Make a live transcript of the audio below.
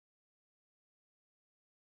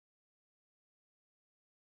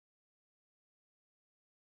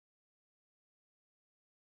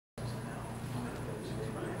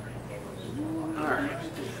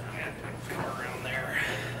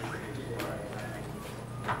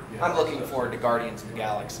I'm looking forward to Guardians of the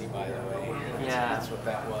Galaxy, by the way. Yeah. That's what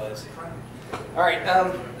that was. All right.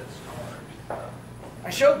 I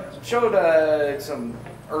showed some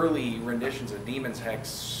early renditions of Demon's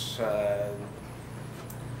Hex. Golly,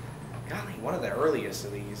 one of the earliest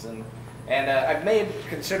of these, and I've made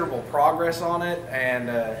considerable progress on it, and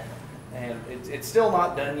it's still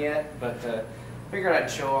not done yet, but figured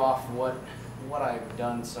I'd show off what I've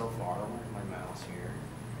done so far. Where's my mouse here?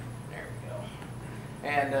 There we go.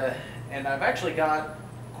 And I've actually got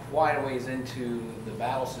quite a ways into the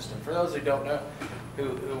battle system. For those who don't know,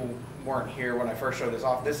 who weren't here when I first showed this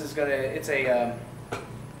off, it's a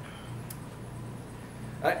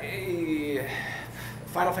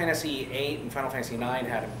Final Fantasy VIII and Final Fantasy IX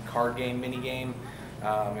had a card game mini game.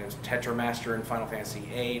 It was Tetramaster in Final Fantasy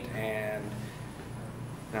VIII, and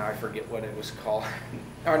now I forget what it was called.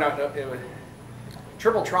 Oh no, it was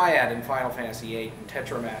Triple Triad in Final Fantasy VIII and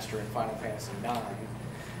Tetramaster in Final Fantasy IX,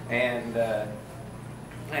 and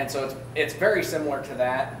so it's very similar to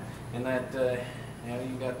that in that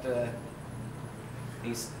you got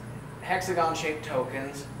these hexagon-shaped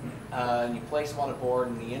tokens, and you place them on a board,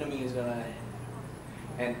 and the enemy is gonna,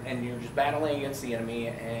 and you're just battling against the enemy,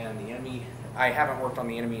 and the enemy. I haven't worked on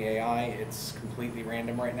the enemy AI; it's completely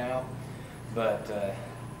random right now, but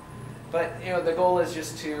the goal is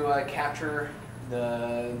just to capture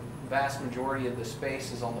the vast majority of the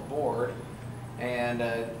spaces on the board, and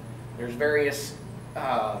there's various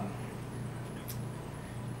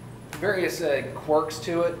quirks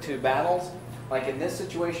to battles. Like in this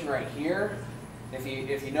situation right here,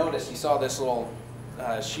 if you notice, you saw this little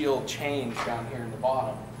shield change down here in the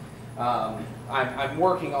bottom. I'm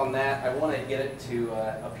working on that. I want to get it to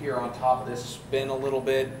appear on top of this, spin a little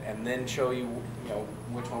bit, and then show you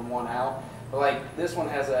which one won out. But like this one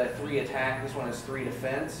has a 3 attack, this one has 3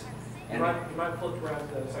 defense. And you might flip around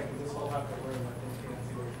for a second. This will have the room. I think you can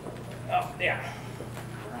see what you're talking about. Oh yeah.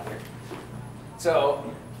 Around here. So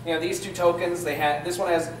these 2 tokens, this one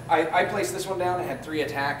has. I placed this one down. It had 3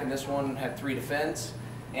 attack, and this one had 3 defense,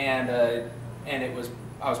 and it was.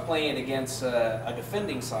 I was playing it against a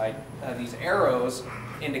defending side. These arrows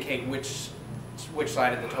indicate which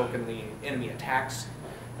side of the token the enemy attacks,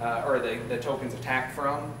 or the token's attacked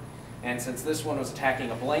from. And since this one was attacking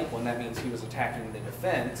a blank one, that means he was attacking the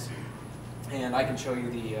defense. And I can show you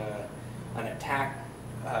an attack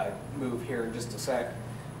move here in just a sec.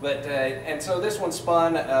 But and so this one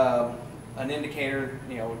spun an indicator,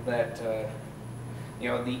 that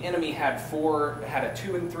the enemy had a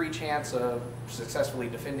 2 in 3 chance of successfully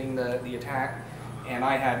defending the attack, and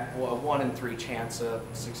I had a 1 in 3 chance of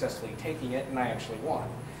successfully taking it, and I actually won.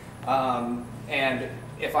 And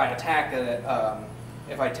if I attack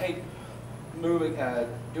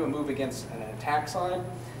do a move against an attack side,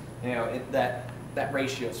 that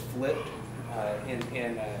ratio is flipped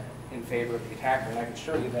in favor of the attacker, and I can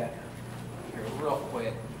show you that here real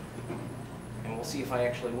quick. And we'll see if I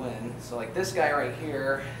actually win. So like this guy right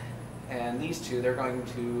here and these 2, they're going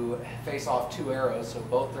to face off 2 arrows, so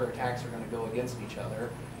both their attacks are going to go against each other,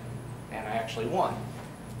 and I actually won.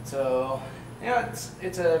 So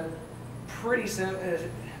it's a pretty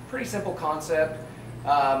simple concept.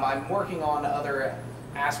 I'm working on other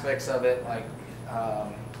aspects of it, like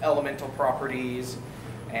elemental properties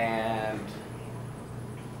and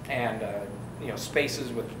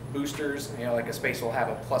spaces with boosters. Like a space will have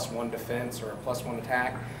a +1 defense or a +1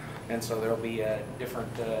 attack, and so there'll be different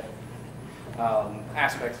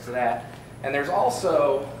aspects to that. And there's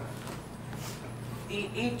also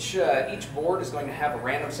each board is going to have a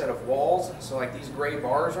random set of walls. So like these gray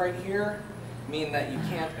bars right here mean that you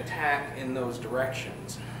can't attack in those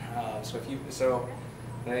directions.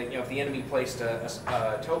 If the enemy placed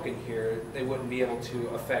a token here, they wouldn't be able to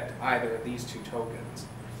affect either of these 2 tokens.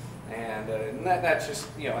 And that just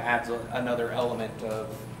adds another element of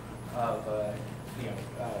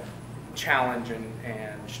challenge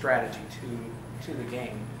and strategy to the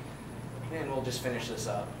game. And we'll just finish this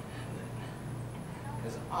up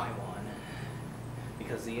because I won,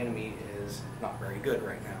 because the enemy is not very good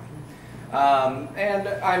right now. And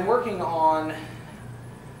I'm working on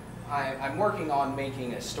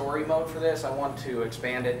making a story mode for this. I want to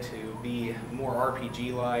expand it to be more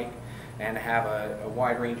RPG-like and have a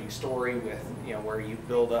wide-ranging story with where you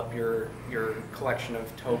build up your collection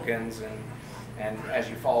of tokens and as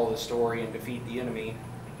you follow the story and defeat the enemy.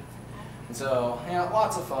 And so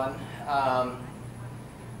lots of fun.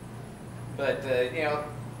 But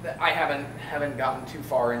I haven't gotten too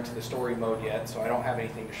far into the story mode yet, so I don't have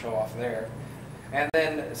anything to show off there. And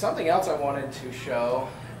then something else I wanted to show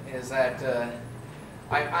is that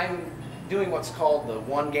I'm doing what's called the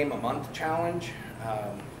 1 game a month challenge.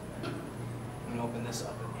 I'm gonna open this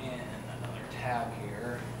up in another tab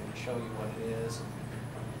here and show you what it is.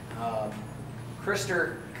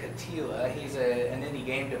 Krister Katila, he's an indie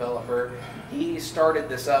game developer. He started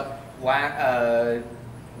this up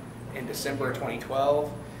in December 2012,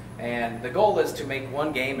 and the goal is to make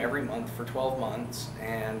one game every month for 12 months,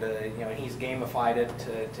 and you know, he's gamified it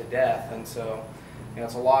to death, and so you know,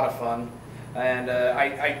 it's a lot of fun. And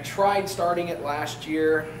I tried starting it last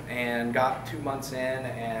year and got 2 months in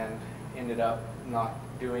and ended up not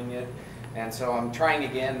doing it, and so I'm trying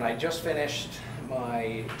again. And I just finished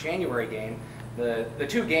my January game. The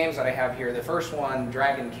two games that I have here, the first one,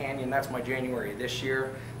 Dragon Canyon, that's my January this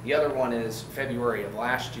year. The other one is February of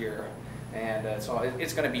last year, and so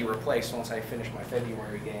it's going to be replaced once I finish my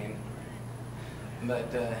February game.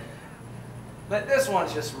 But this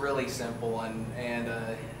one's just really simple and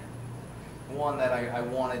one that I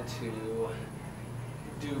wanted to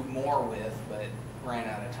do more with, but ran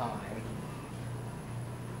out of time.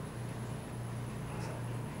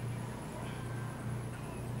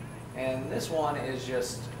 And this one is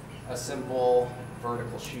just a simple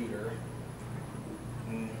vertical shooter.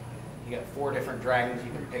 And you got 4 different dragons you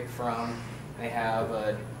can pick from. They have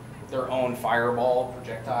their own fireball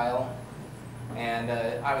projectile. And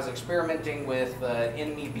I was experimenting with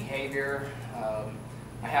enemy behavior.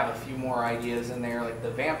 I have a few more ideas in there, like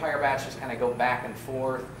the vampire bats just kind of go back and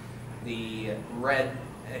forth. The red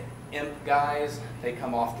imp guys, they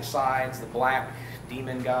come off the sides. The black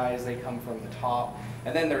demon guys, they come from the top.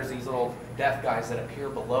 And then there's these little death guys that appear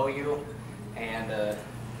below you, and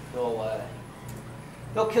they'll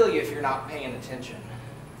kill you if you're not paying attention.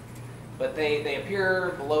 But they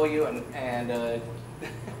appear below you and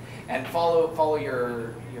follow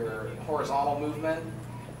your horizontal movement,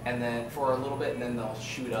 and then for a little bit, and then they'll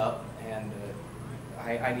shoot up. And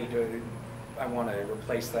I want to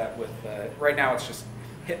replace that with right now it's just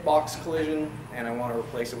hitbox collision, and I want to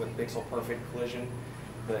replace it with pixel perfect collision.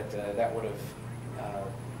 But that would have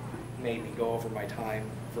made me go over my time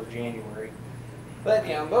for January. But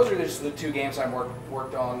yeah, those are just the 2 games I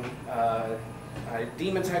worked on.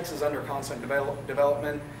 Demon's Hex is under constant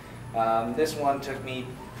development. This one took me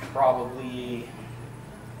probably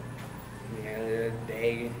a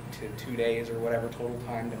day to 2 days or whatever total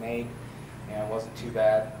time to make. Yeah, it wasn't too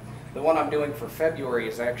bad. The one I'm doing for February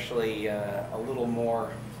is actually a little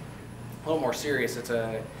more serious. It's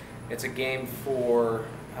a game for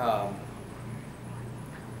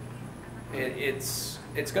it's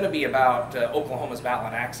going to be about Oklahoma's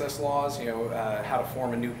ballot access laws, you know, how to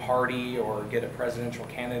form a new party or get a presidential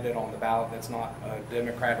candidate on the ballot that's not a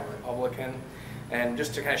Democrat or Republican, and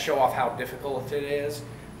just to kind of show off how difficult it is,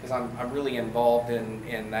 because I'm really involved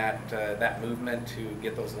in that movement to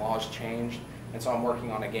get those laws changed, and so I'm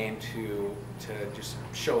working on a game to just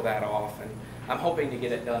show that off, and I'm hoping to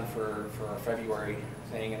get it done for our February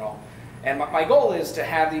thing and all. And my goal is to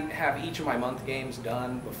have each of my month games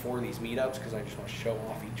done before these meetups, because I just want to show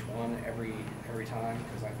off each one every time,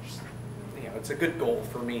 because I just, you know, it's a good goal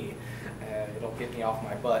for me. It'll get me off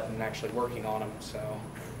my butt and actually working on them. So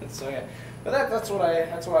yeah, but that's what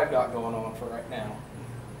I've got going on for right now.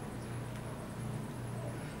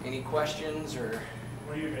 Any questions or?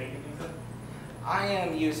 What are you making? I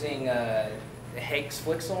am using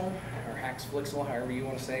Haxflixel or Haxflixel, however you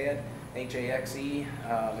want to say it. HAXE.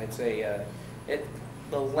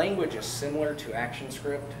 The language is similar to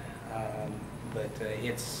ActionScript, but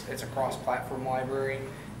it's a cross-platform library.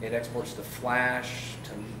 It exports to Flash,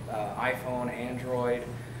 to iPhone, Android,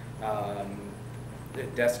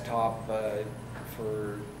 desktop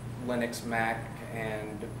for Linux, Mac,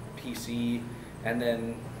 and PC, and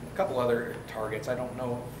then a couple other targets. I don't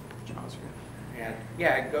know. JavaScript.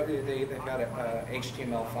 Yeah. They've got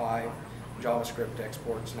HTML5. JavaScript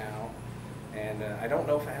exports now, and I don't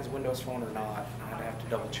know if it has Windows Phone or not. I'd have to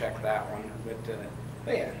double check that one, but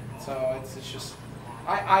yeah. So it's just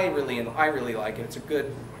I really like it. It's a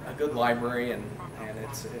good library, and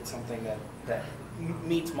it's something that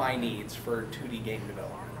meets my needs for 2D game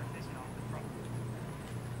development.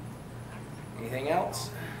 Anything else?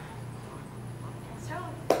 So